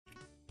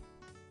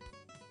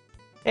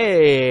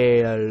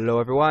Hey, hello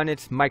everyone,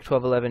 it's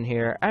Mike1211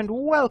 here, and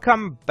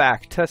welcome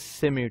back to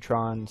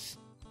Simutrans.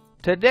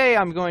 Today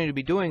I'm going to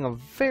be doing a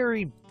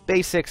very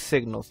basic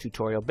signals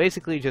tutorial,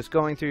 basically just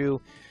going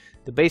through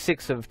the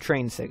basics of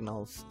train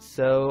signals.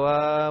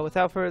 So,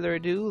 without further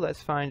ado,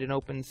 let's find an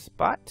open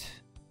spot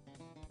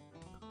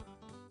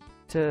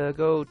to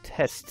go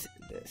test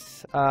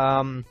this.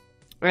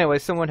 Anyway,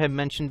 someone had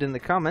mentioned in the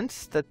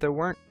comments that there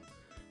weren't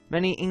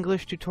many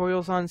English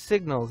tutorials on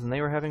signals, and they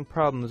were having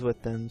problems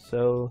with them,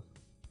 so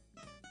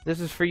this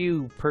is for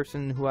you,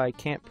 person who I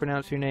can't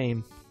pronounce your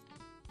name.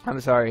 I'm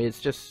sorry, it's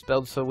just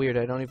spelled so weird,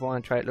 I don't even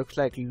want to try it. It looks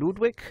like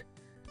Ludwig,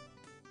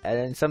 and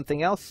then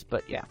something else,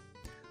 but yeah.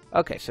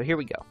 Okay, so here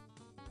we go.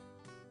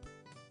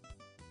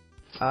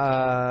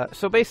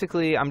 So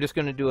basically, I'm just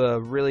going to do a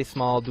really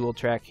small dual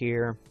track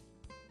here.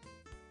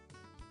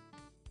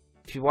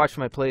 If you've watched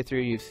my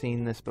playthrough, you've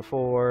seen this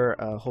before.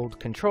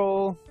 Hold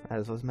control,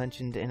 as was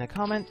mentioned in a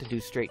comment, to do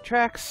straight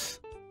tracks.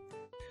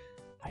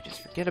 I just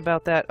forget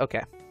about that.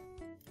 Okay.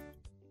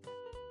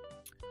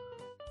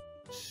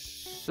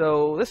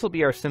 So this will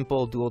be our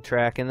simple dual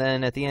track, and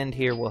then at the end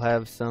here we'll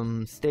have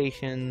some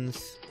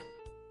stations.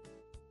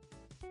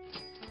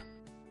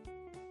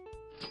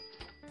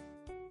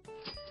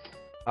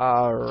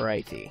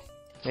 Alrighty.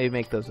 Maybe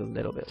make those a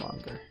little bit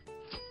longer.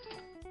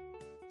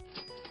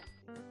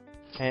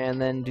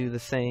 And then do the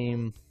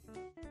same.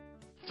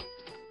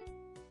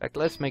 In fact,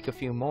 let's make a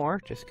few more,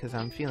 just because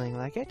I'm feeling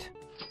like it.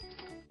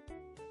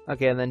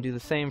 Okay, and then do the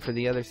same for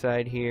the other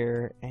side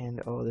here.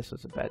 And, oh, this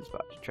was a bad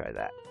spot to try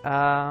that.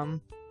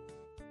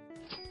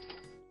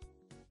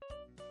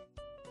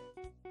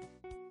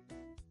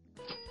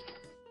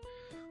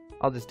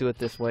 I'll just do it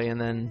this way, and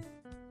then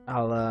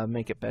I'll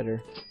make it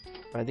better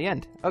by the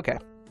end. Okay.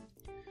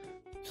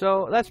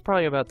 So, that's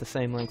probably about the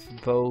same length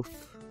for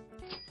both.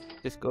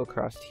 Just go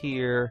across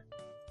here.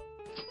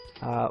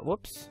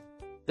 Whoops.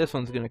 This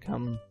one's gonna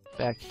come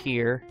back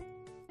here.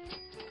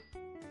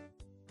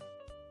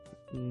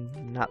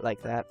 Not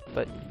like that,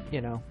 but,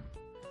 you know.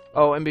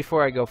 Oh, and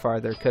before I go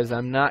farther, because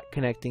I'm not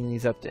connecting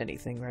these up to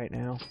anything right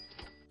now.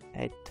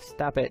 Hey,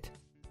 stop it.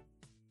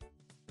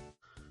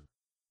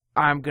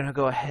 I'm gonna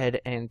go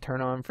ahead and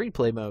turn on free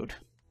play mode,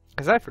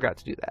 because I forgot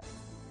to do that.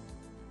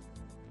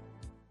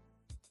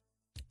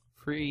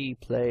 Free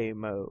play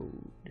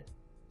mode.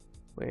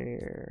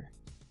 Where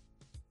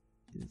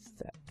is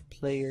that?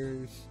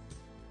 Players.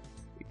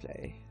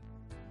 Replay.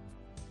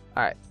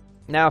 Alright.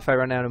 Now if I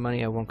run out of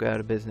money, I won't go out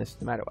of business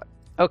no matter what.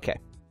 Okay.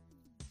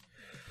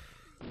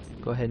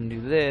 Go ahead and do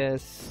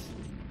this.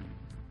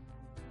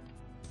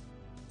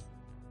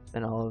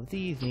 And all of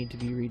these need to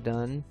be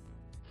redone.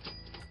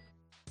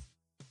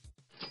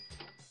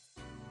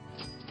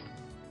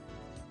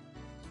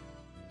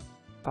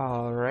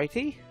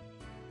 Alrighty.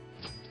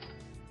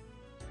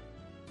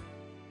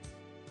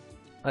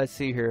 Let's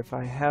see here, if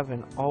I have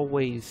an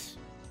always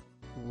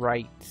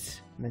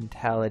right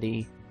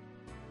mentality,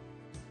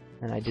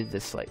 and I did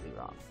this slightly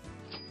wrong.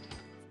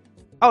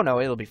 Oh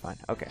no, it'll be fine.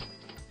 Okay.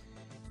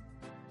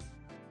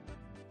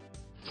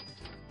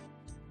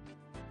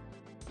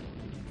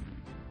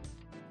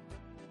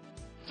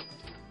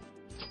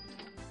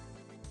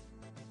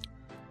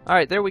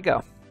 Alright, there we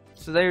go.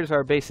 So there's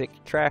our basic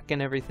track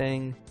and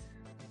everything.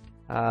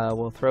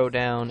 We'll throw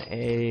down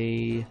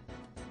a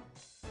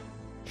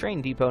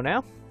train depot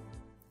now,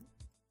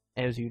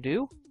 as you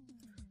do,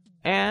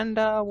 and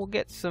we'll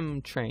get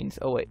some trains.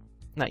 Oh wait,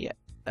 not yet.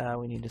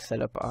 We need to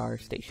set up our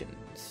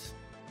stations.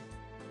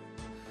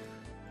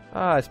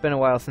 It's been a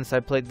while since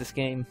I played this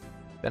game.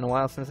 Been a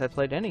while since I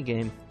played any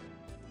game.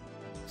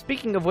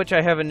 Speaking of which,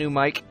 I have a new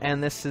mic,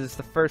 and this is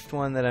the first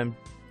one that I'm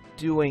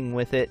doing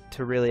with it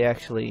to really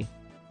actually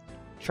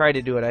try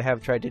to do it. I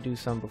have tried to do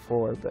some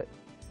before, but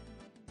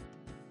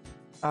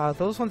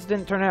those ones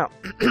didn't turn out.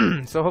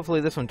 So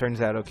hopefully this one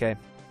turns out okay.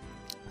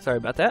 Sorry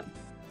about that.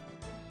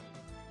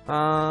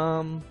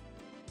 And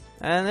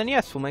then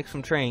yes, we'll make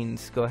some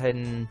trains. Go ahead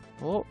and...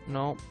 oh,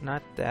 no,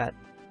 not that.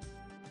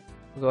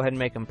 We'll go ahead and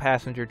make them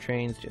passenger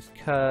trains just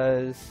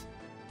cause.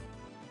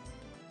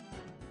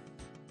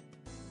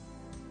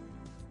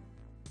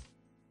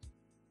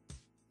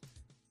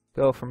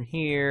 Go from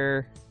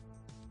here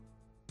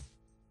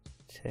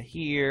to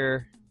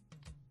here.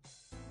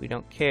 We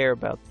don't care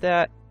about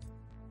that.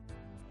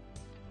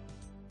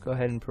 Go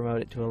ahead and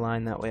promote it to a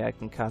line, that way I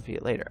can copy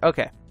it later.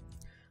 Okay.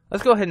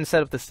 Let's go ahead and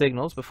set up the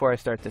signals before I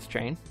start this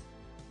train.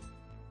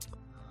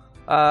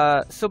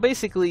 So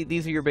basically,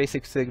 these are your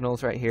basic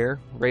signals right here.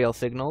 Rail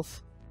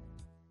signals.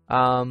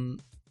 In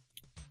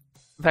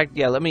fact,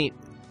 yeah, let me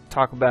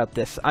talk about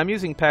this. I'm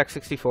using pack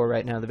 64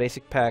 right now, the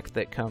basic pack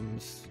that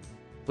comes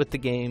with the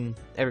game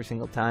every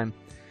single time.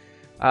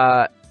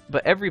 But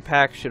every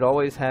pack should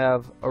always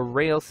have a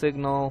rail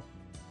signal,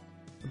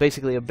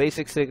 basically a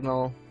basic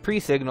signal,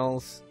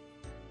 pre-signals.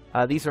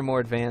 These are more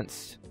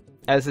advanced,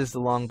 as is the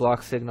long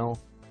block signal.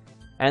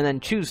 And then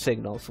choose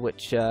signals,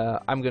 which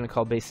I'm going to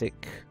call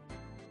basic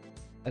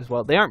as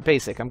well. They aren't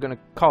basic, I'm going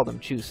to call them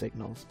choose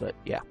signals, but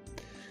yeah.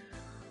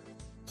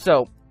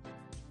 So,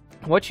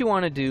 what you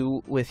want to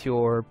do with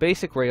your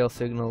basic rail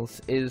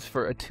signals is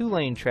for a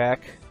 2-lane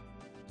track,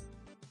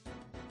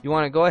 you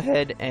want to go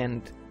ahead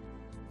and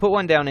put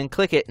one down and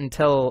click it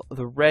until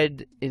the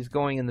red is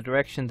going in the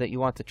direction that you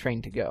want the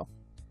train to go.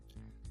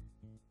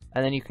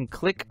 And then you can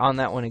click on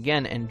that one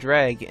again and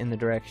drag in the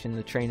direction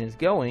the train is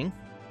going,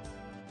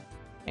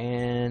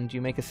 and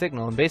you make a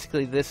signal. And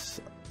basically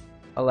this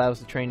allows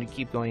the train to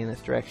keep going in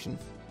this direction.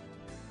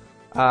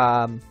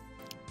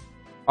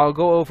 I'll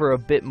go over a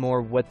bit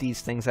more what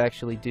these things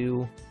actually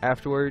do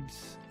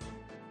afterwards.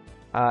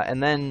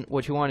 And then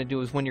what you want to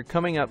do is when you're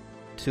coming up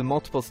to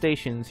multiple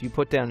stations, you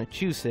put down a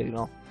choose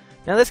signal.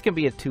 Now this can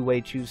be a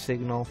 2-way choose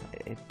signal.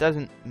 It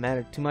doesn't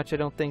matter too much, I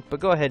don't think, but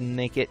go ahead and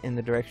make it in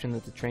the direction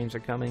that the trains are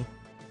coming.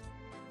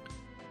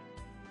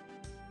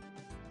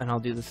 And I'll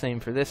do the same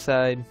for this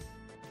side.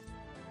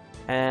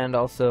 And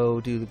also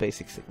do the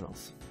basic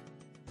signals.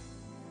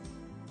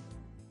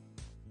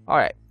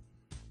 Alright.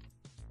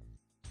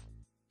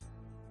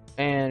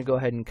 And go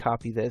ahead and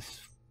copy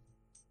this.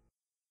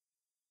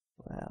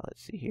 Well,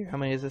 let's see here. How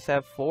many does this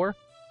have? 4?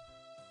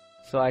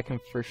 So I can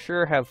for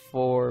sure have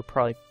 4,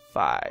 probably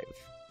 5.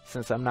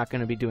 Since I'm not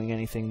going to be doing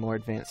anything more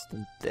advanced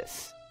than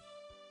this.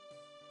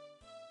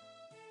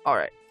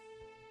 Alright.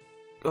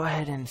 Go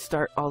ahead and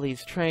start all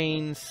these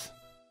trains.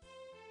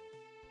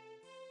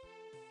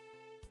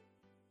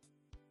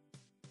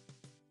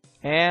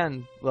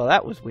 And, well,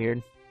 that was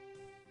weird.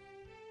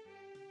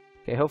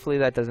 Okay, hopefully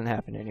that doesn't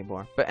happen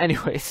anymore. But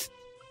anyways.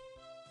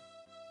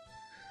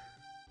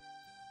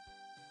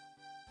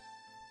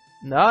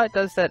 No, it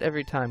does that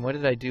every time. What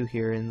did I do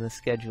here in the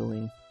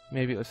scheduling?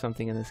 Maybe it was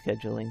something in the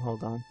scheduling.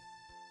 Hold on.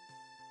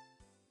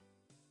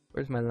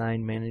 Where's my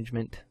line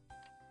management?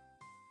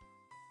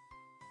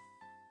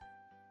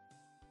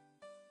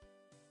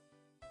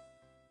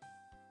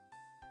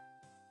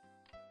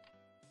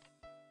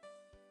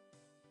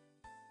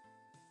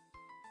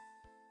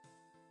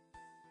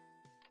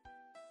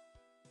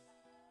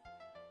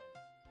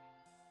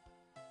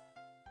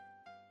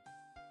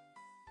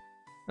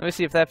 Let me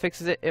see if that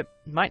fixes it. It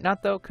might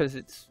not though, because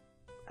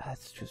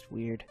that's just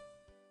weird.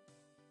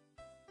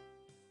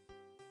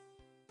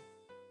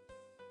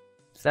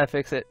 Does that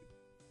fix it?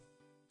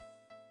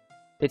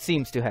 It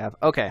seems to have.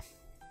 Okay.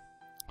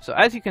 So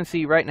as you can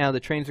see right now, the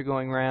trains are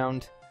going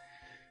round.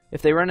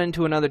 If they run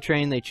into another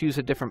train, they choose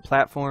a different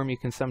platform. You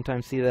can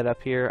sometimes see that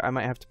up here. I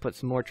might have to put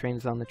some more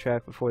trains on the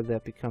track before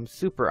that becomes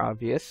super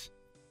obvious.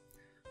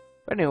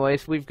 But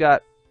anyways, we've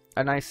got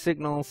a nice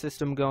signal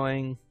system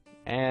going.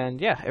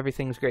 And yeah,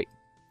 everything's great.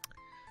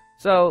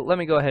 So let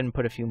me go ahead and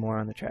put a few more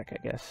on the track,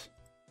 I guess.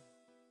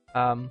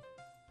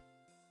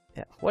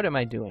 Yeah, what am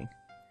I doing?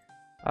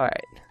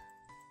 Alright.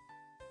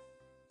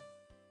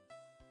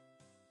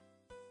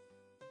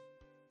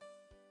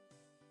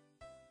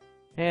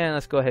 And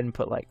let's go ahead and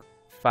put like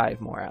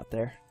 5 more out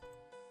there.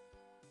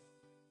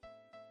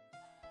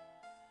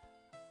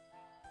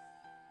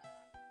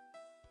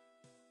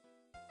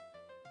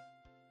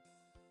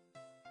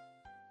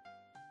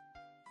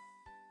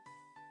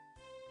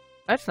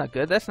 That's not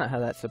good. That's not how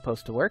that's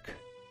supposed to work.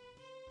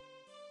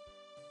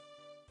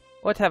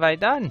 What have I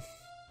done?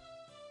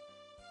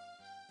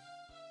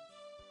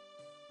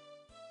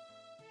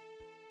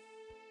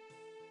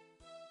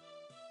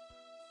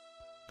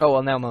 Oh,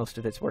 well, now most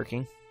of it's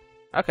working.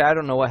 Okay, I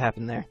don't know what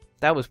happened there.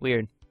 That was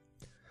weird.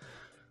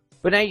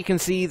 But now you can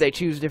see they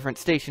choose different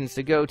stations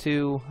to go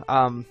to.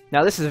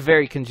 Now this is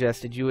very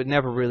congested. You would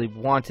never really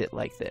want it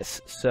like this.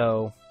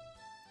 So,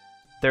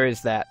 there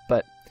is that.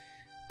 But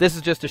this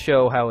is just to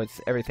show how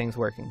everything's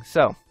working.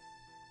 So,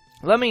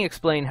 let me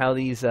explain how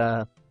these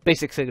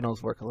basic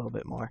signals work a little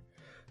bit more.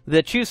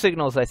 The choose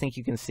signals, I think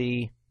you can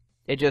see,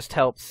 it just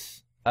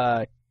helps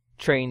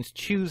trains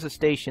choose a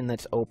station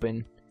that's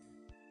open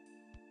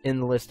in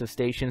the list of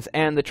stations.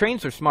 And the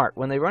trains are smart.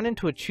 When they run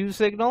into a choose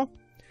signal,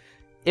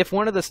 if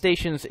one of the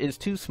stations is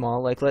too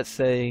small, like let's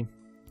say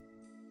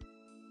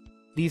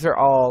these are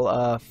all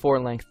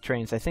 4-length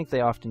trains. I think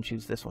they often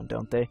choose this one,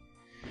 don't they?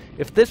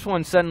 If this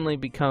one suddenly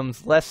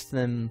becomes less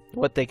than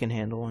what they can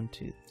handle, 1,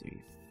 2, 3,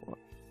 4,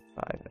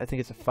 5. I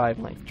think it's a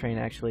 5-length train,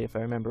 actually, if I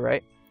remember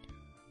right.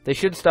 They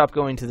should stop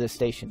going to this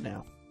station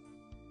now.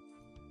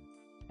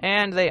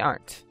 And they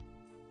aren't.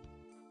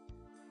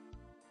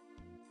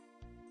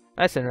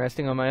 That's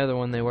interesting. On my other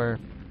one, they were.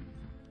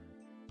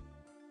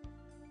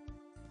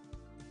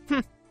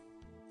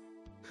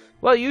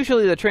 Well,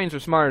 usually the trains are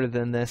smarter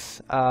than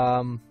this.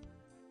 Oh,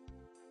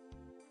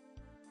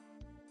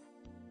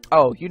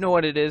 you know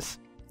what it is?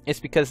 It's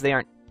because they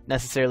aren't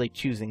necessarily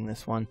choosing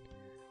this one.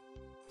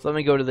 So let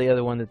me go to the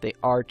other one that they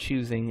are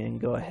choosing and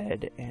go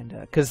ahead and...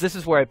 because this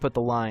is where I put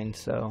the line,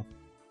 so...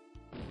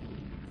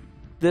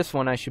 This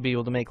one I should be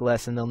able to make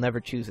less and they'll never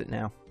choose it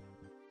now.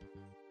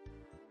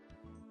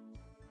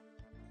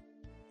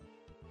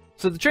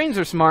 So the trains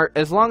are smart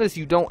as long as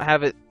you don't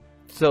have it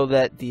so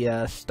that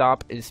the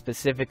stop is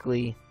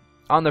specifically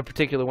on the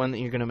particular one that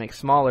you're going to make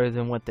smaller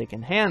than what they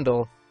can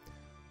handle.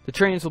 The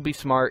trains will be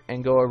smart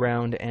and go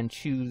around and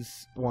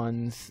choose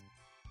ones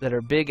that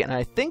are big, and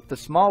I think the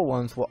small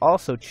ones will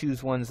also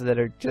choose ones that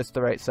are just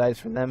the right size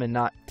for them and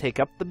not take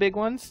up the big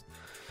ones.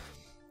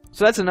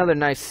 So that's another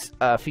nice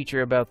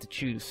feature about the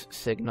choose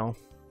signal.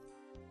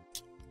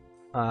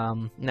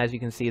 And as you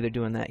can see, they're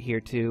doing that here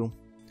too.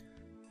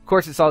 Of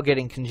course, it's all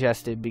getting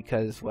congested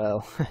because,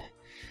 well,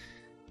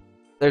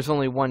 there's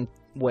only one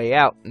way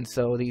out, and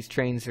so these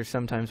trains are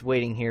sometimes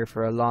waiting here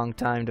for a long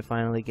time to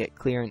finally get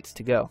clearance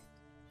to go.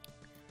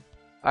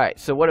 Alright,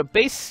 so what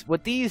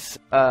these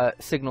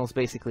signals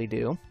basically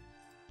do...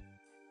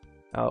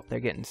 Oh, they're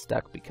getting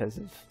stuck because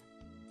of...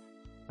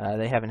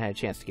 they haven't had a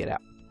chance to get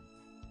out.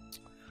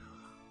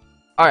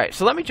 Alright,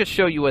 so let me just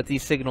show you what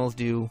these signals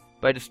do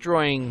by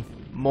destroying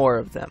more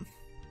of them.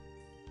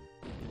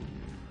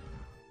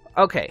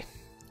 Okay,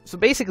 so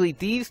basically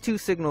these two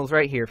signals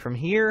right here, from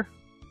here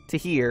to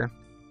here,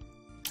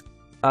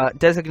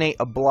 designate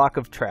a block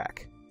of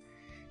track.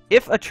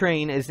 If a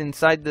train is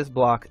inside this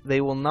block, they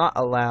will not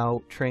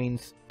allow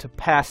trains to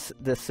pass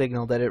the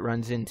signal that it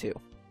runs into.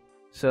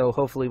 So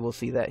hopefully we'll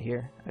see that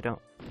here.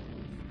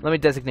 Let me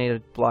designate a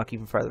block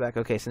even farther back.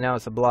 Okay, so now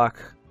it's a block.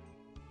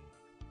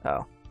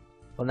 Oh.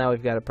 Well, now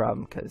we've got a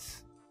problem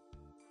because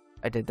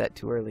I did that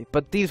too early.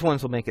 But these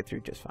ones will make it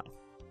through just fine.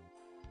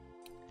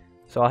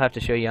 So I'll have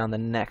to show you on the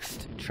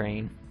next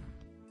train.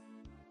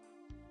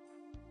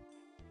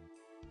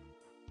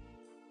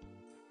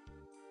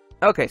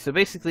 Okay, so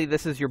basically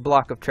this is your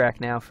block of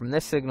track now from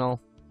this signal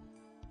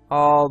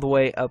all the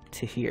way up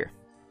to here.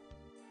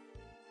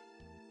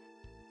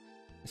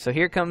 So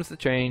here comes the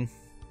train,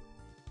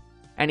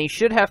 and he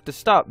should have to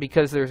stop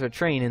because there's a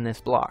train in this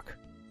block.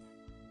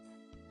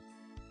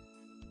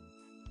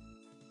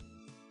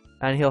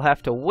 And he'll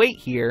have to wait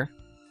here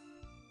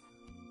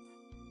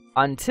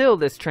until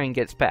this train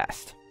gets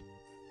past.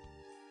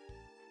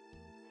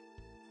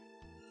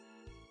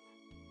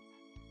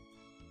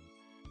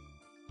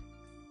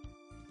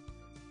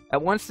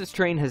 And once this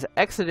train has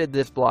exited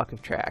this block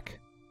of track,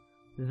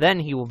 then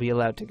he will be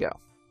allowed to go.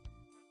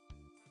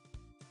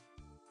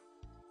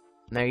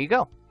 And there you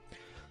go.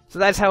 So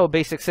that's how a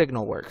basic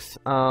signal works.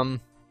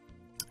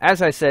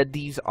 As I said,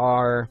 these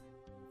are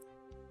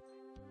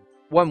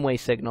one-way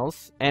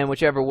signals, and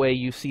whichever way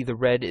you see the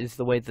red is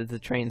the way that the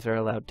trains are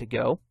allowed to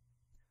go.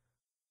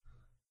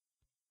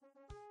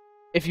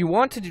 If you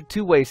want to do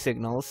two-way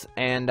signals,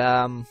 and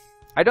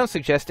I don't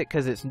suggest it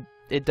because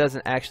it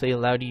doesn't actually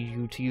allow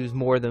you to use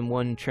more than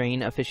one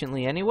train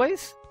efficiently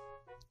anyways.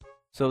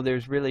 So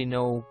there's really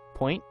no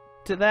point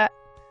to that.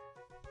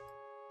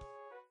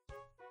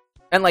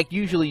 And like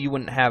usually you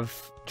wouldn't have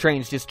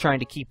trains just trying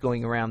to keep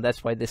going around.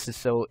 That's why this is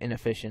so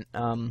inefficient.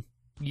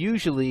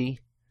 Usually,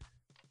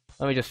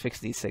 let me just fix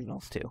these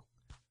signals too.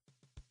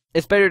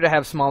 It's better to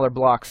have smaller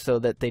blocks so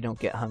that they don't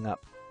get hung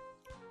up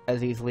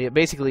as easily. It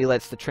basically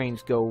lets the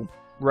trains go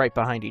right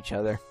behind each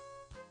other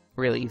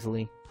really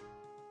easily.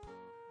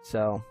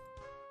 So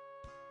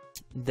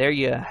there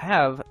you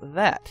have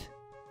that.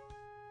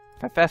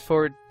 If I fast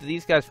forward,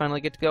 these guys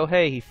finally get to go.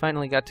 Hey, he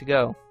finally got to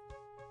go.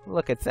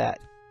 Look at that.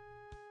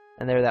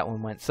 And there that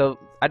one went. So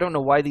I don't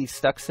know why these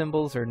stuck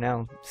symbols are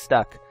now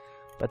stuck,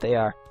 but they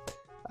are.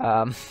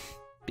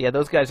 Yeah,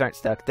 those guys aren't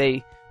stuck.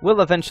 They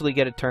will eventually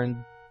get a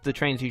turn. The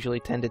trains usually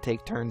tend to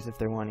take turns if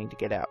they're wanting to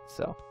get out.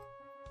 So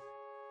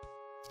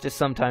it's just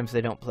sometimes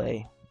they don't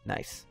play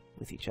nice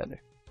with each other.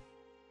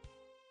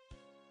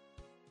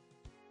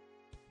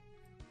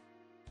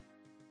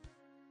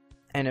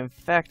 And in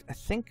fact, I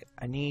think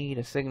I need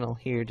a signal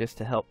here just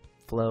to help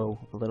flow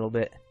a little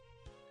bit.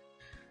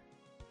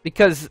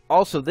 Because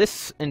also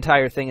this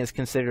entire thing is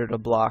considered a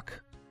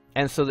block,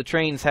 and so the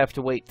trains have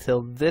to wait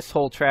till this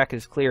whole track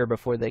is clear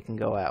before they can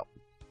go out.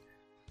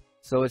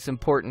 So it's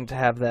important to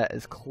have that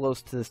as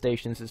close to the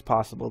stations as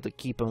possible to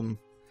keep them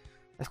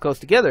as close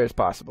together as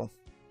possible.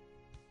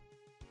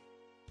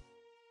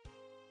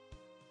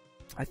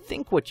 I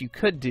think what you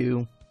could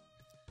do...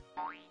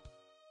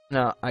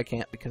 No, I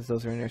can't because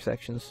those are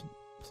intersections.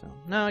 So,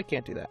 no, I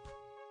can't do that.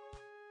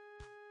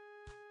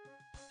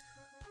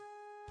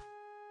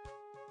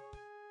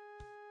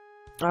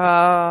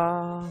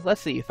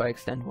 Let's see if I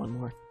extend one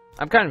more.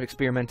 I'm kind of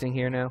experimenting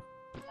here now.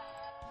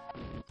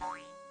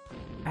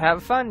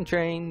 Have fun,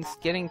 trains,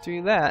 getting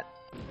through that.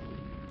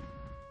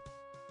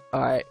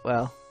 Alright,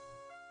 well.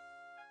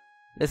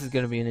 This is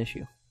going to be an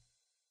issue.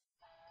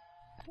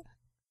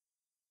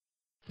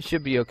 It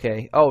should be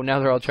okay. Oh, now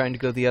they're all trying to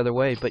go the other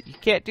way, but you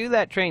can't do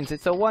that, trains.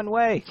 It's a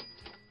one-way.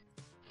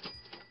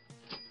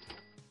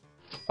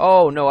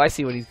 Oh, no, I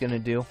see what he's going to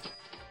do.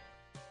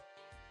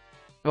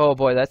 Oh,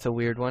 boy, that's a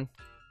weird one.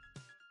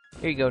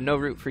 Here you go, no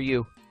route for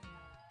you.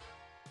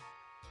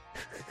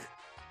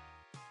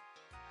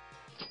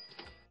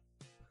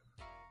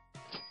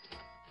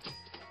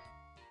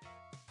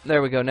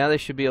 There we go, now they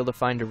should be able to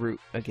find a route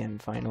again,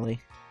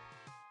 finally.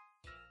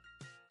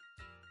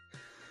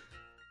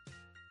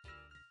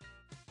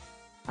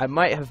 I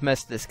might have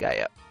messed this guy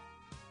up.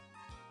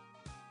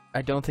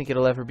 I don't think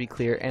it'll ever be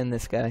clear, and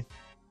this guy.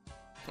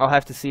 I'll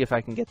have to see if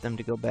I can get them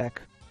to go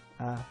back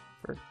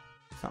for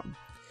something.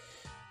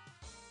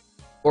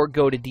 Or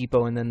go to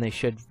depot and then they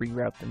should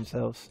reroute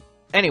themselves.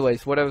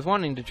 anyways, what I was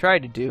wanting to try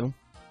to do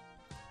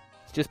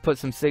is just put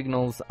some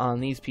signals on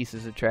these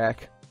pieces of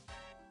track.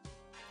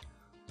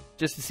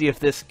 Just to see if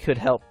this could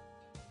help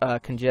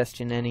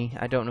congestion any.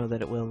 I don't know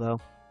that it will, though.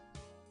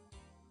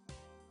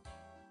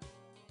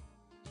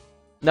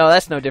 No,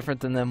 that's no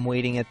different than them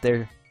waiting at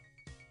their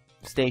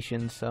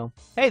stations, so...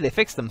 Hey, they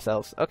fixed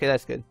themselves. Okay,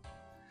 that's good.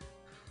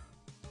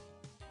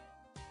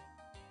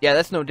 Yeah,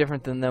 that's no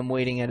different than them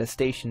waiting at a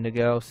station to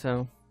go,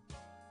 so...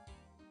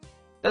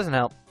 Doesn't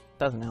help.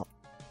 Doesn't help.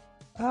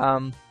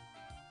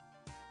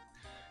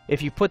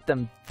 If you put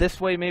them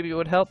this way, maybe it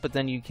would help, but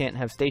then you can't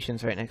have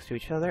stations right next to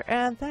each other,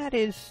 and that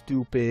is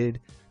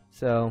stupid.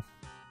 So...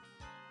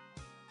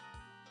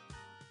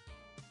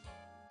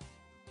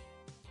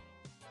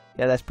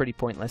 yeah, that's pretty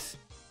pointless.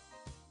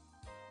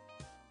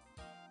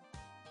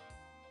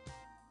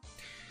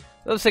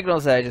 Those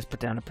signals that I just put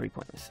down are pretty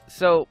pointless.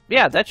 So,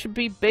 yeah, that should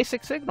be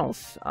basic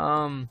signals.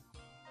 I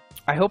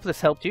hope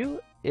this helped you.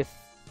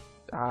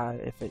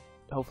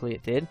 Hopefully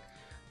it did.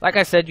 Like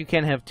I said, you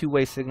can have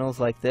two-way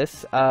signals like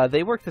this.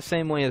 They work the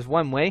same way as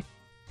one-way,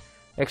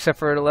 except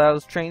for it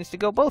allows trains to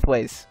go both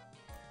ways.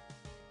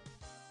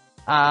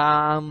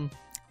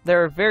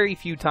 There are very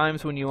few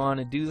times when you want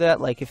to do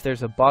that, like if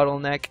there's a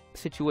bottleneck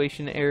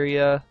situation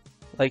area,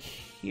 like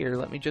here.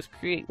 Let me just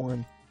create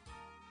one.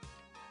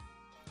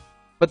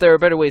 But there are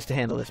better ways to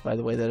handle this, by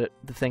the way, the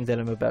thing that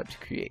I'm about to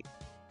create.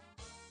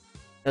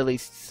 At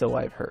least, so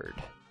I've heard.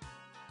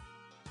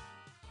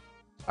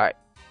 Alright,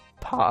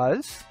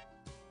 pause.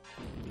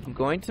 I'm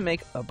going to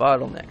make a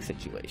bottleneck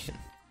situation.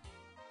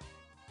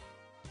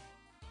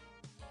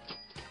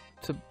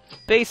 So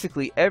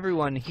basically,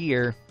 everyone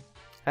here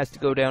has to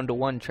go down to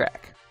one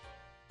track.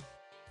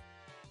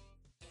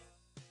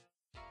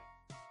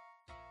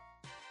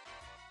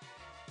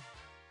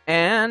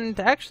 And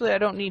actually, I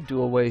don't need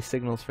dual-way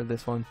signals for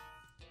this one.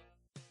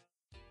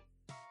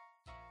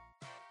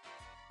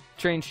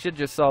 Trains should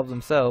just solve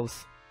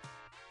themselves.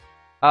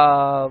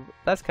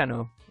 That's kind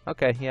of...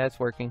 okay, yeah, it's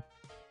working.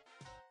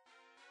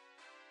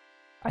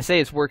 I say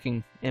it's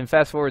working. In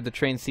fast forward, the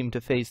trains seem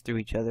to phase through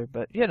each other,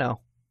 but, you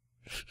know.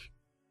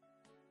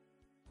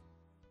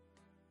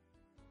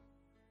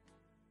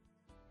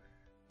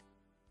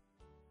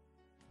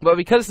 But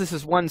because this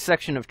is one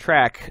section of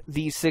track,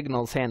 these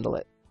signals handle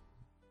it.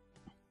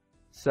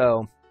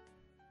 So,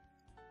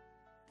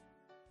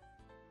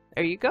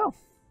 there you go.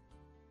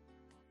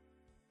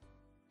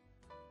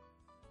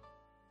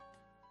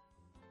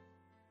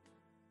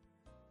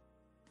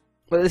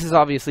 But this is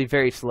obviously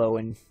very slow,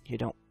 and you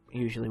don't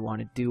usually want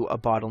to do a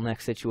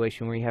bottleneck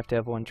situation where you have to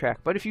have one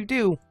track. But if you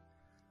do,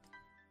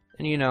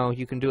 then you know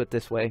you can do it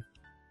this way.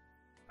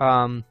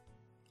 You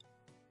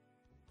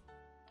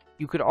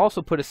could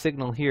also put a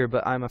signal here,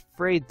 but I'm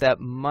afraid that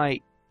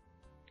might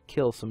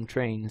kill some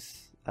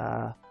trains.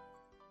 They'll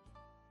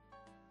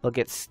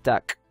get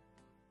stuck.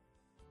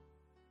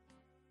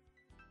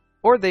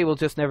 Or they will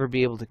just never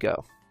be able to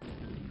go.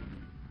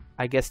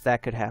 I guess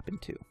that could happen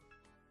too.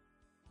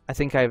 I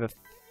think I've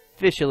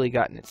officially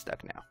gotten it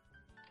stuck now.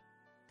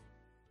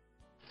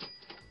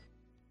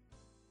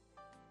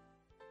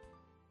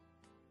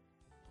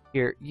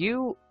 Here,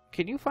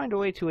 can you find a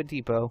way to a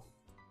depot?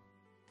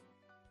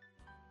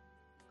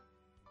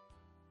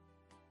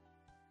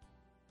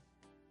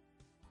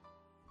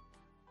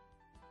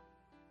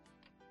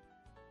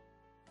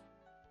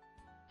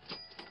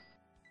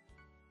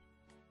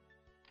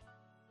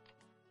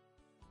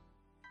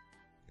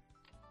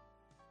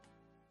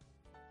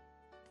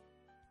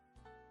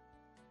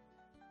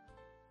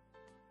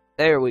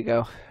 There we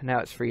go. Now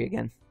it's free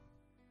again.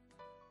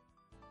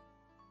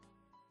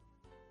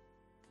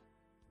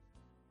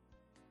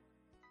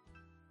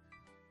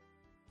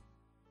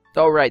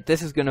 Alright,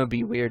 this is gonna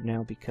be weird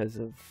now because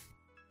of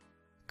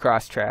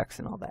cross tracks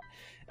and all that.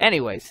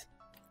 Anyways,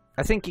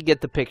 I think you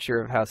get the picture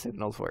of how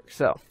signals work.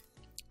 So,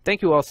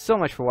 thank you all so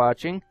much for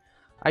watching.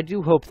 I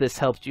do hope this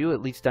helped you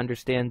at least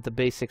understand the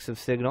basics of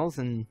signals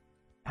and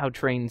how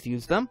trains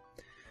use them.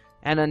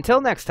 And until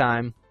next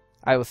time,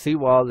 I will see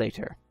you all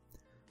later.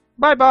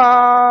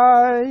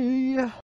 Bye-bye!